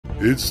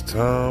It's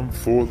time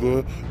for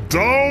the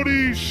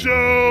Daughety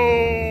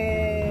Show!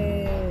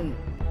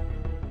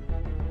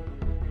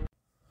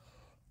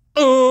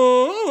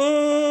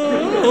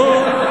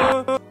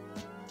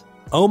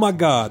 Oh my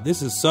God,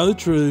 this is so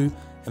true,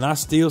 and I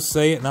still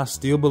say it and I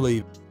still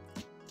believe it.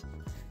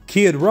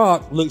 Kid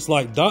Rock looks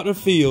like Dr.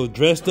 Phil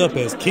dressed up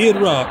as Kid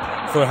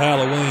Rock for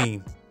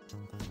Halloween.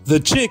 The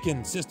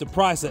chicken since the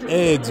price of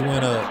eggs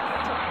went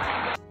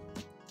up.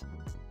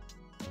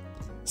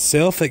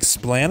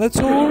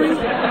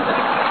 Self-explanatory?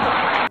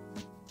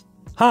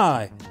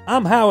 Hi,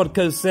 I'm Howard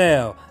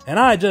Cosell, and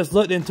I just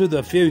looked into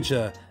the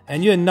future,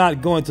 and you're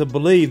not going to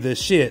believe the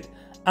shit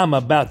I'm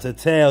about to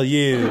tell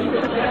you.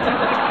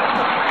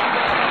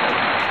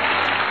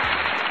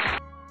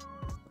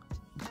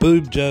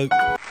 Boob joke.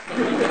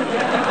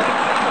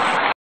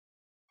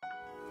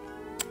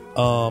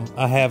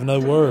 I have no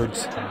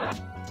words.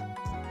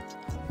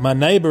 My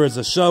neighbor is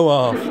a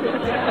show-off.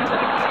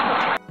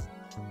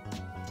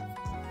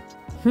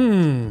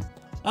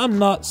 I'm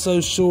not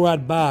so sure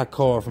I'd buy a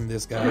car from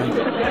this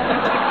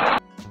guy.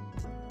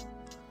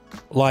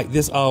 Like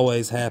this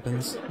always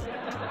happens.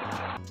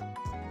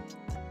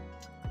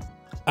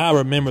 I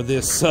remember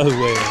this so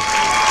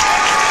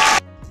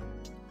well.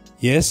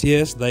 Yes,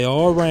 they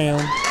are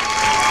around.